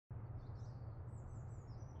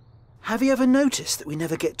Have you ever noticed that we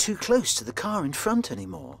never get too close to the car in front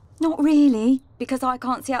anymore? Not really, because I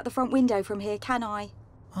can't see out the front window from here, can I?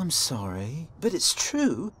 I'm sorry, but it's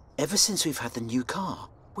true. Ever since we've had the new car,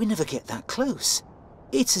 we never get that close.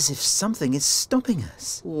 It's as if something is stopping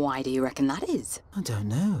us. Why do you reckon that is? I don't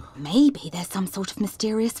know. Maybe there's some sort of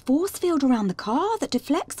mysterious force field around the car that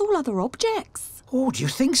deflects all other objects. Oh, do you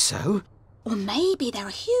think so? Or maybe there are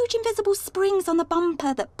huge invisible springs on the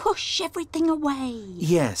bumper that push everything away.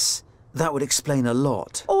 Yes, that would explain a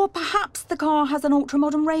lot. Or perhaps the car has an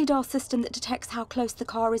ultra-modern radar system that detects how close the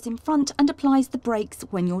car is in front and applies the brakes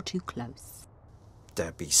when you're too close.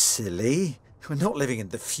 Don't be silly. We're not living in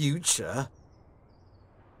the future.